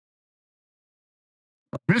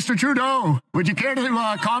Mr. Trudeau, would you care to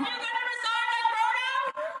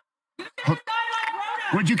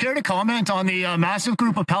Would you care to comment on the massive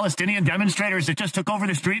group of Palestinian demonstrators that just took over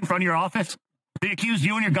the street in front of your office? They accused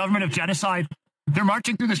you and your government of genocide. They're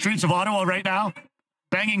marching through the streets of Ottawa right now,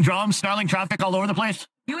 banging drums, snarling traffic all over the place.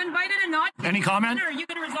 You invited a Nazi. Any comment? Are you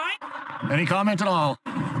going to resign? Any comment at all?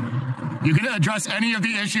 You can address any of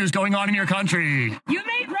the issues going on in your country. You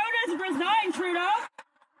made Rhoda resign, Trudeau.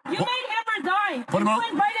 You made him resign. What about?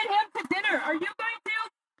 You invited him to dinner. Are you going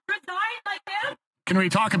to resign like him? Can we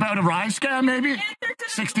talk about a Rise scam, maybe?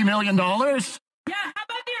 $60 million? Yeah, how about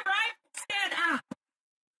the Arrive Scan app?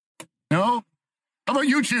 No? How about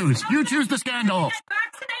you choose? You choose the scandal. Get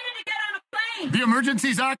vaccinated to get on a plane. The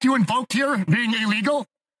Emergencies Act you invoked here being illegal?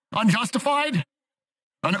 Unjustified?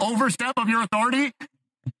 An overstep of your authority?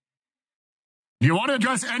 Do you want to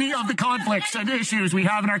address any of the conflicts and issues we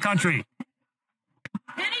have in our country?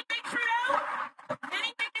 Anything, Trudeau?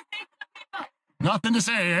 Anything to say to the people? Nothing to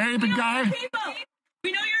say, eh, big guy? People,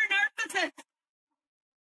 we know you're a narcissist.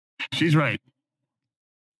 She's right.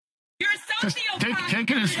 You're a Just sociopath.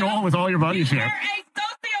 take it a stroll with all your buddies You're here. a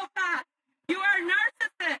sociopath. You are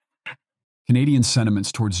a narcissist. Canadian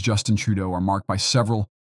sentiments towards Justin Trudeau are marked by several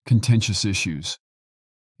contentious issues,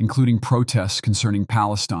 including protests concerning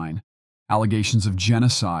Palestine, allegations of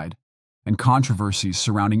genocide, and controversies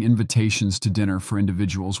surrounding invitations to dinner for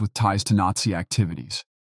individuals with ties to Nazi activities.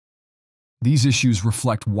 These issues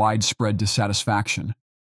reflect widespread dissatisfaction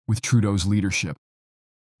with Trudeau's leadership,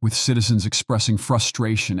 with citizens expressing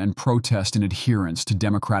frustration and protest in adherence to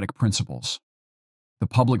democratic principles. The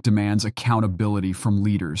public demands accountability from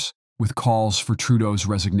leaders, with calls for Trudeau's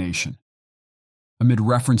resignation. Amid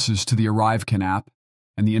references to the ArriveCan app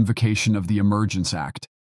and the invocation of the Emergence Act,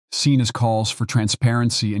 seen as calls for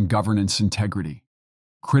transparency and governance integrity.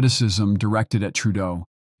 Criticism directed at Trudeau,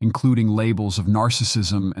 including labels of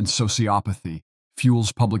narcissism and sociopathy,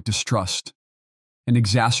 fuels public distrust and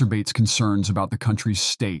exacerbates concerns about the country's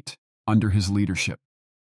state under his leadership.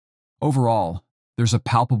 Overall, there's a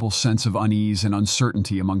palpable sense of unease and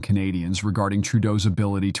uncertainty among Canadians regarding Trudeau's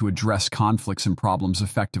ability to address conflicts and problems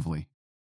effectively.